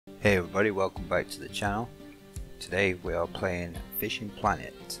Hey everybody, welcome back to the channel. Today we are playing Fishing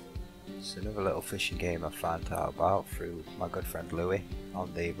Planet. It's another little fishing game I found out about through my good friend Louis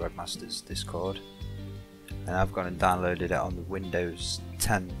on the Rodmasters Discord. And I've gone and downloaded it on the Windows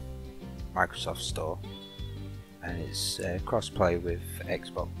 10 Microsoft Store. And it's cross-play with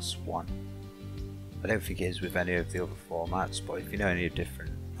Xbox One. I don't think it is with any of the other formats, but if you know any different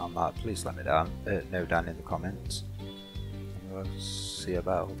on that, please let me know down in the comments. We'll see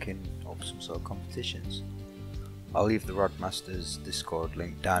about hooking up some sort of competitions. I'll leave the Rodmasters Discord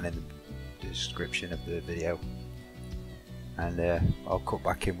link down in the description of the video, and I'll cut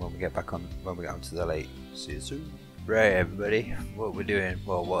back in when we get onto the lake. See you soon. Right everybody, what we're doing,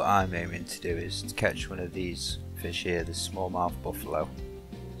 well what I'm aiming to do is to catch one of these fish here, the smallmouth buffalo.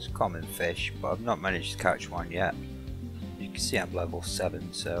 It's a common fish, but I've not managed to catch one yet. You can see I'm level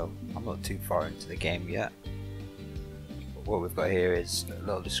 7, so I'm not too far into the game yet. What we've got here is a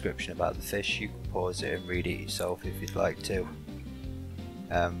little description about the fish. You can pause it and read it yourself if you'd like to.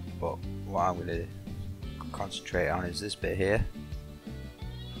 But what I'm going to concentrate on is this bit here.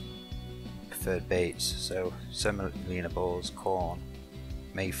 Preferred baits, so semolina balls, corn,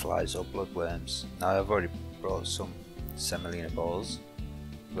 mayflies or bloodworms. Now I've already brought some semolina balls.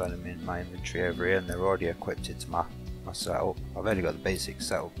 I've got them in my inventory over here and they're already equipped into my setup. I've only got the basic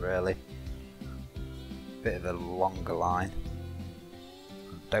setup really. Bit of a longer line.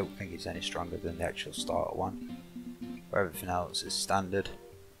 I don't think it's any stronger than the actual starter one, but everything else is standard.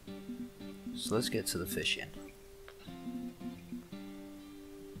 So let's get to the fishing.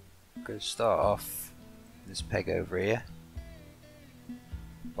 I'm going to start off with this peg over here,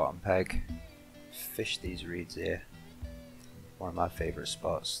 bottom peg, fish these reeds here, one of my favourite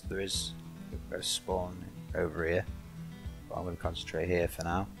spots. There is a spawn over here, but I'm going to concentrate here for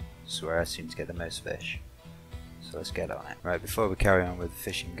now. It's where I seem to get the most fish. So let's get on it. Right, before we carry on with the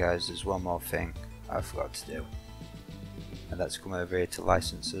fishing guys, there's one more thing I forgot to do. And that's come over here to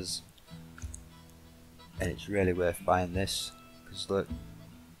licenses. And it's really worth buying this, because look,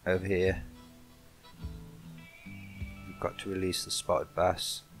 over here, we've got to release the spotted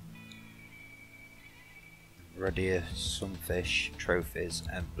bass, red ear sunfish trophies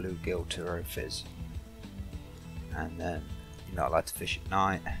and bluegill trophies. And then you're not allowed to fish at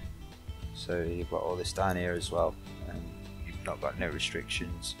night. So you've got all this down here as well, and you've not got no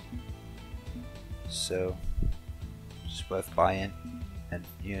restrictions. So it's worth buying, and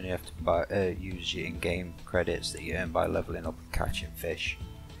you only have to use your in-game credits that you earn by leveling up and catching fish.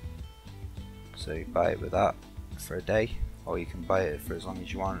 So you buy it with that for a day, or you can buy it for as long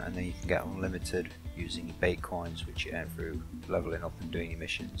as you want, and then you can get unlimited using your bait coins, which you earn through leveling up and doing your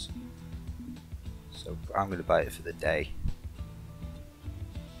missions. So I'm going to buy it for the day.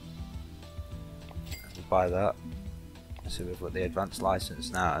 Buy that, so we've got the advanced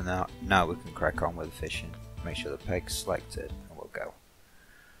license now, and now we can crack on with the fishing. Make sure the peg's selected and we'll go.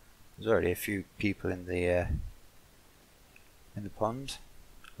 There's already a few people in the pond,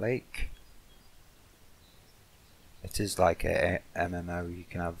 lake. It is like a MMO, you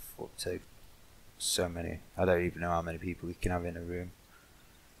can have up to so many, I don't even know how many people you can have in a room.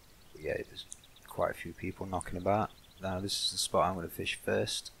 But yeah, there's quite a few people knocking about. Now this is the spot I'm going to fish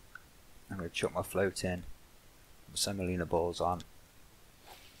first. I'm going to chuck my float in, my semolina balls on,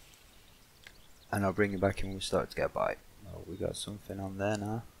 and I'll bring you back in when we start to get a bite. Oh, we got something on there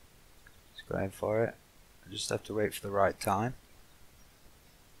now. Let's go ahead for it. I just have to wait for the right time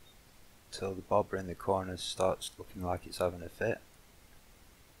till the bobber in the corner starts looking like it's having a fit.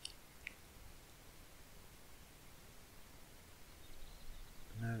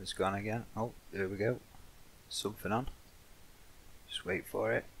 No, it's gone again. Oh, there we go. Something on. Just wait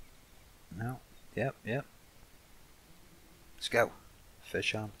for it. No, yep. Let's go.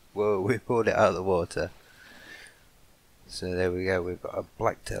 Fish on. Whoa, we pulled it out of the water. So there we go, we've got a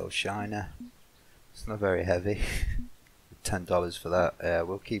blacktail shiner. It's not very heavy. $10 for that. Yeah,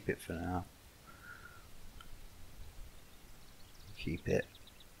 we'll keep it for now. Keep it.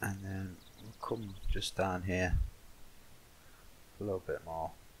 And then we'll come just down here a little bit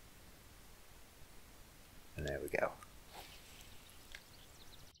more. And there we go.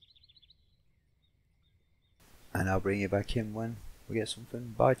 And I'll bring you back in when we get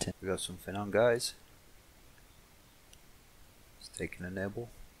something biting. We got something on, guys. It's taking a nibble.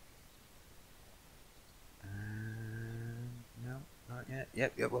 No, not yet.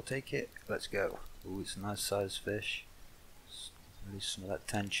 Yep, we'll take it. Let's go. Ooh, it's a nice sized fish. Let's release some of that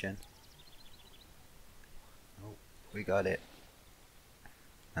tension. Oh, we got it.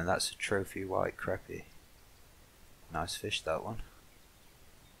 And that's a trophy white crappie. Nice fish, that one.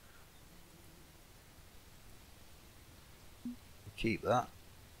 Keep that.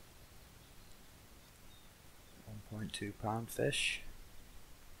 1.2 pound fish.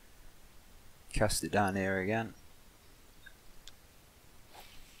 Cast it down here again.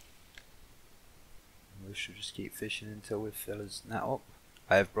 We should just keep fishing until we fill his net up.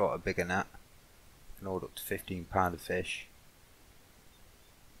 I have brought a bigger net. I can hold up to 15 pound of fish.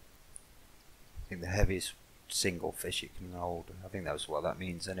 I think the heaviest single fish it can hold, I think that's what that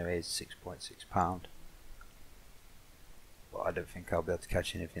means anyway, is 6.6 pound. But I don't think I'll be able to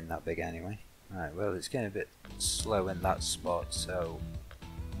catch anything that big anyway. Right, well it's getting a bit slow in that spot, so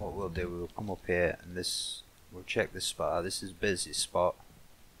what we'll do, we'll come up here and we'll check this spot out. This is a busy spot,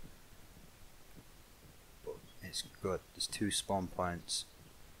 but it's good. There's 2 spawn points.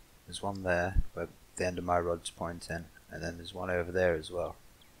 There's one there where the end of my rod's pointing, and then there's one over there as well.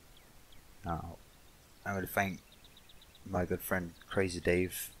 Now I'm going to thank my good friend Crazy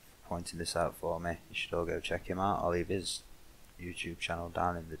Dave for pointing this out for me. You should all go check him out. I'll leave his YouTube channel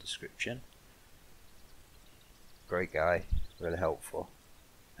down in the description. Great guy, really helpful,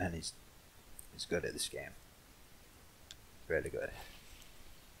 and he's good at this game. Really good.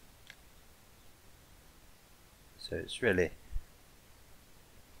 So it's really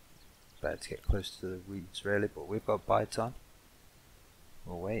bad to get close to the weeds really, but we've got bite on.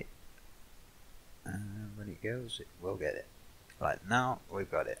 We'll wait. And when it goes, it will get it. Right, now we've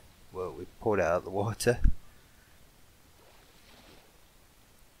got it. Well, we've pulled it out of the water.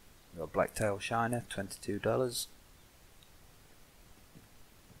 We've got blacktail shiner, $22.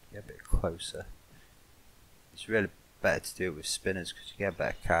 Get a bit closer. It's really better to do it with spinners because you get a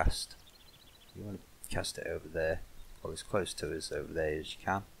better cast. You want to cast it over there, or as close to us over there as you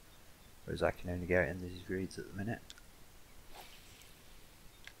can. Whereas I can only get it in these reeds at the minute.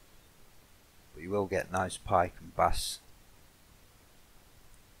 But you will get nice pike and bass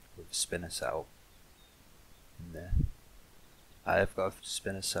with a spinner setup in there. I have got a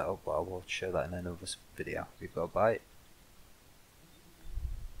spinner setup, but I will show that in another video. We've got a bite.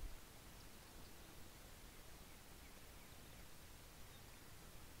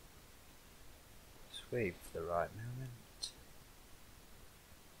 Just wait for the right moment.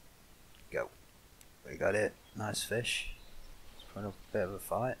 Go. We got it. Nice fish. Put up a bit of a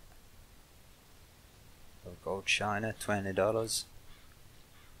fight. Gold shiner, $20.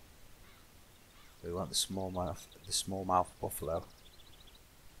 We want the smallmouth buffalo,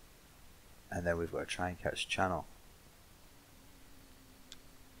 and then we've got to try and catch channel.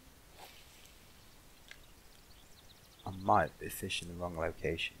 I might be fishing the wrong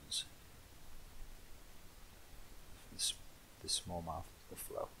locations. The smallmouth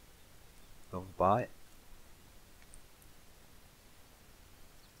buffalo. Another bite.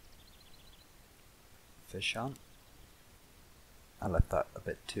 Fish on. I left that a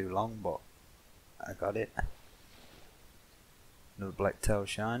bit too long, but I got it. Another blacktail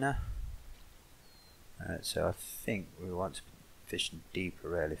shiner. So I think we want to be fishing deeper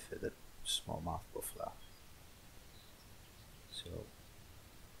really for the smallmouth buffalo. So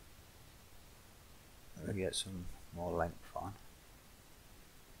we'll get some more length on.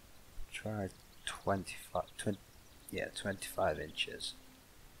 Try 25 inches.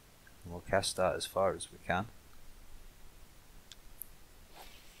 And we'll cast that as far as we can.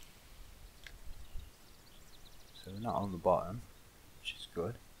 So we're not on the bottom, which is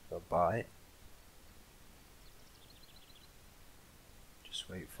good. Got a bite. Just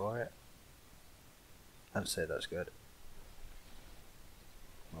wait for it. I'd say that's good.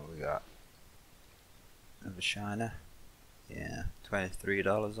 What we got? Another shiner. Yeah,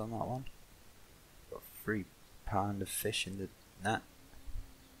 $23 on that one. Got 3 pound of fish in the net.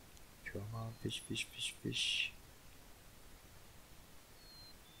 Come on, fish, fish, fish, fish.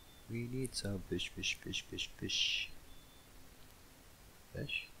 We need some fish, fish, fish, fish, fish.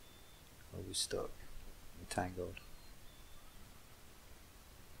 Fish? Are we stuck? We're tangled.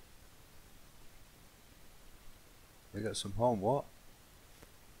 We got some home, what?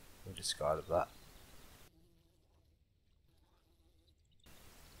 We'll discard of that.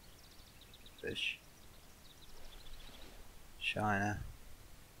 Fish. Shiner.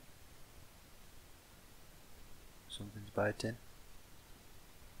 Something's biting.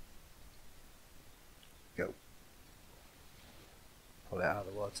 Go. Pull it out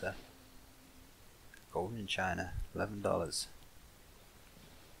of the water. Golden shiner, $11.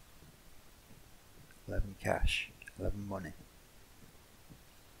 11 cash, 11 money.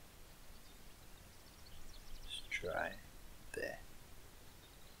 Let's try there.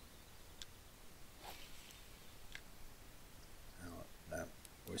 Oh, no,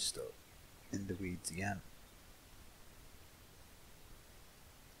 we're stuck in the weeds again.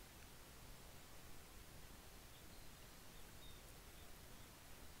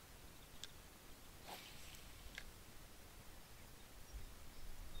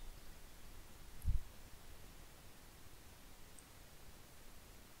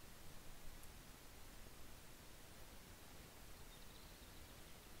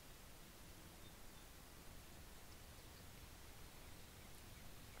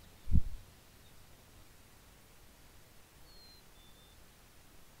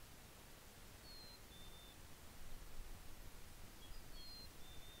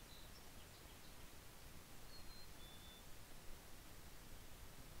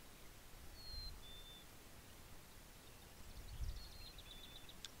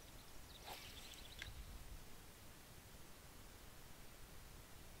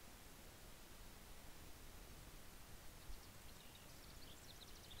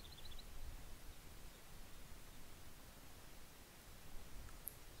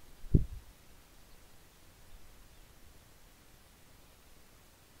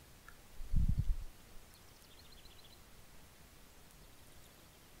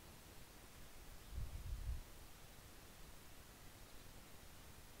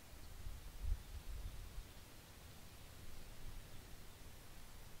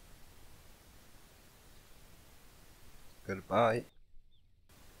 Got a bite.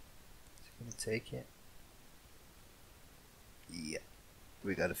 Is he gonna take it? Yeah.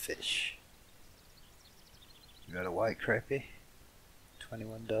 We got a fish. We got a white crappie.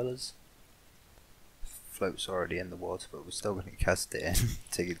 $21. Float's already in the water, but we're still gonna cast it in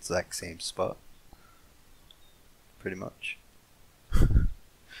to the exact same spot. Pretty much.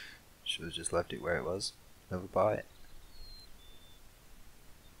 Should have just left it where it was. Another bite.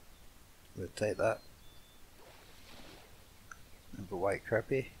 We'll take that. Another white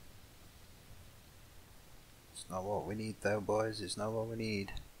crappie. It's not what we need though, boys. It's not what we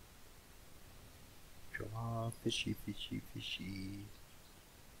need. Come on, fishy, fishy, fishy.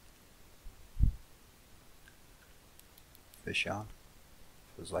 Fish on.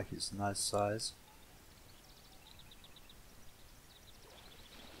 Feels like it's a nice size.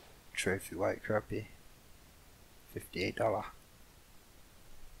 Trophy white crappie. $58.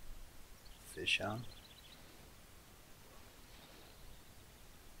 Fish on.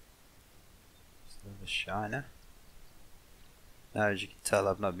 Another shiner. Now, as you can tell,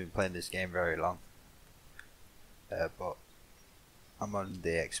 I've not been playing this game very long, but I'm on the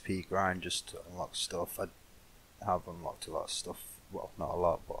XP grind just to unlock stuff. I have unlocked a lot of stuff, well, not a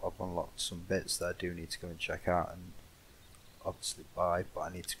lot, but I've unlocked some bits that I do need to go and check out and obviously buy, but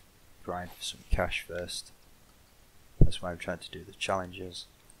I need to grind for some cash first. That's why I'm trying to do the challenges,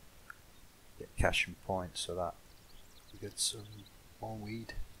 get cash and points so that we get some more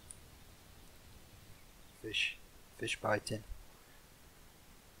weed. Fish biting.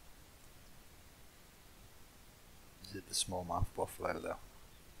 Is it the smallmouth buffalo though?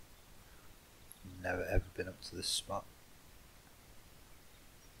 Never ever been up to this spot.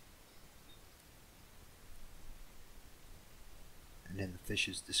 And in the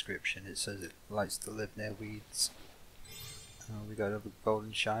fish's description it says it likes to live near weeds. We got a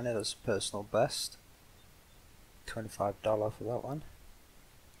golden shiner, that's a personal best. $25 for that one.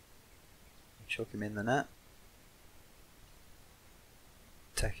 Chuck him in the net.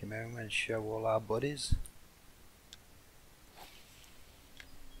 Take him home and show all our buddies.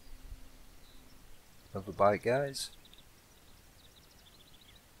 Another bite, guys.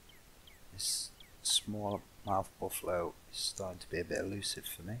 This small mouth buffalo is starting to be a bit elusive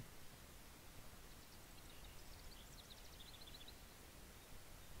for me.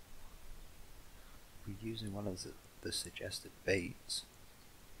 We're using one of the suggested baits.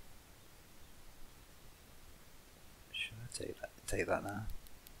 Should I take that now?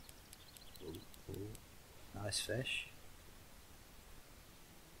 Ooh, ooh. Nice fish.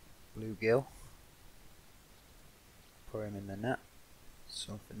 Bluegill. Pour him in the net.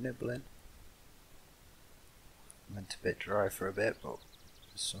 Something nibbling. Went a bit dry for a bit, but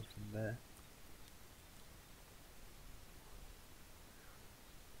there's something there.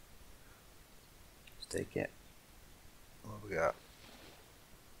 Let's take it. What we got?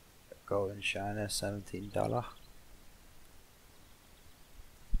 A golden shiner, $17.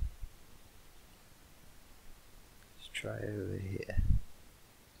 Let's try over here.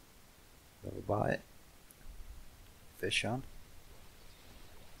 Another bite. Fish on.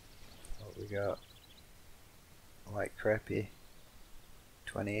 What we got? White crappie.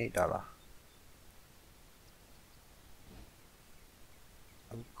 $28.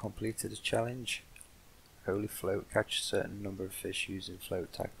 I've completed a challenge. Holy float, catch a certain number of fish using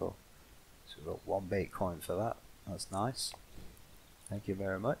float tackle. So we've got 1 bait coin for that. That's nice. Thank you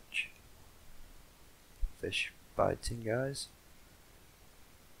very much. Fish biting, guys.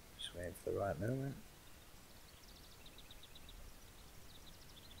 Just waiting for the right moment.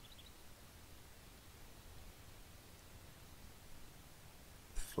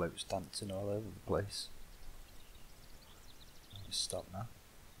 The float's dancing all over the place. I'll just stop now.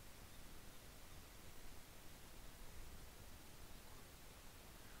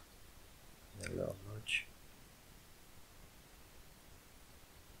 A little nudge.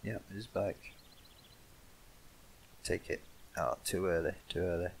 Yep, it's back. Take it. Oh, too early, too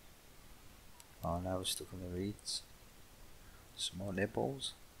early. Oh, now we're stuck on the reeds. Some more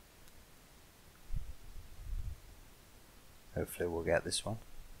nibbles. Hopefully we'll get this one.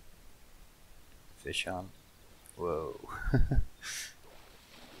 Fish on. Whoa.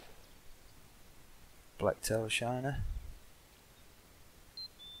 Blacktail shiner.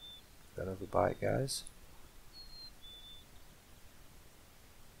 Got another bite, guys.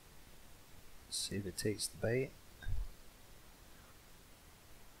 Let's see if it takes the bait.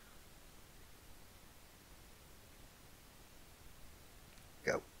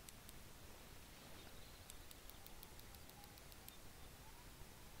 Go.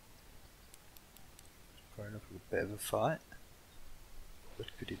 Going up with a bit of a fight. What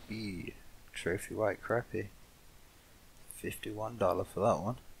could it be? Trophy white crappie. $51 for that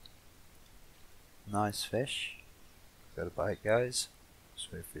one. Nice fish. Got a bite, guys.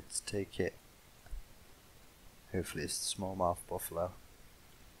 Just wait for it to take it. Hopefully it's the smallmouth buffalo.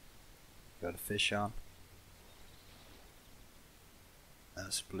 Got a fish on.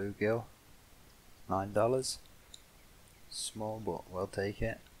 That's bluegill. $9. Small, but we'll take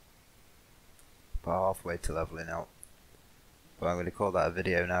it. About halfway to leveling out. But I'm going to call that a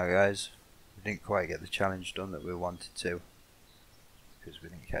video now, guys. We didn't quite get the challenge done that we wanted to, because we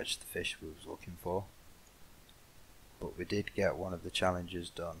didn't catch the fish we was looking for. But we did get one of the challenges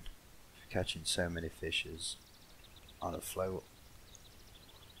done for catching so many fishes on a float.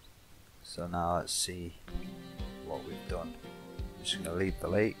 So now let's see what we've done. I'm just going to leave the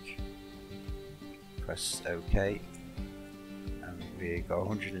lake, press OK, and we got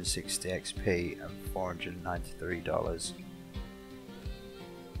 160 XP and $493.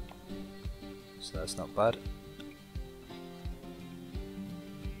 So that's not bad.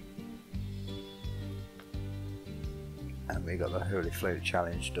 And we got the Holy Float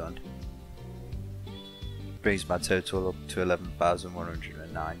challenge done. Brings my total up to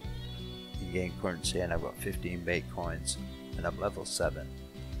 11,109 in-game currency, and I've got 15 bait coins, and I'm level 7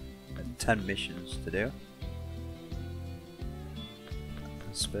 and 10 missions to do.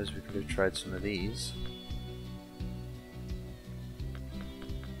 I suppose we could have tried some of these.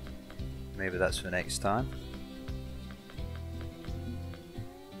 Maybe that's for next time.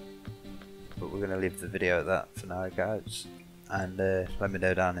 But we're going to leave the video at that for now, guys. And let me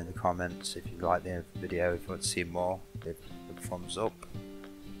know down in the comments if you like the video, if you want to see more. Leave a thumbs up.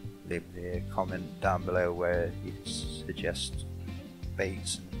 Leave me a comment down below where you suggest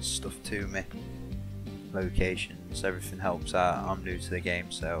baits and stuff to me. Locations, everything helps out. I'm new to the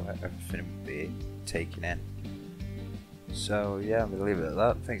game, so everything will be taken in. So yeah, I'm going to leave it at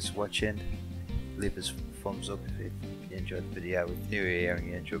that. Thanks for watching. Leave us a thumbs up if you enjoyed the video. If you're new here and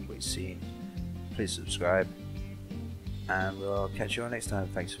you enjoyed what you've seen, please subscribe. And we'll catch you all next time.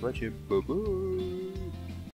 Thanks for watching. Bye bye.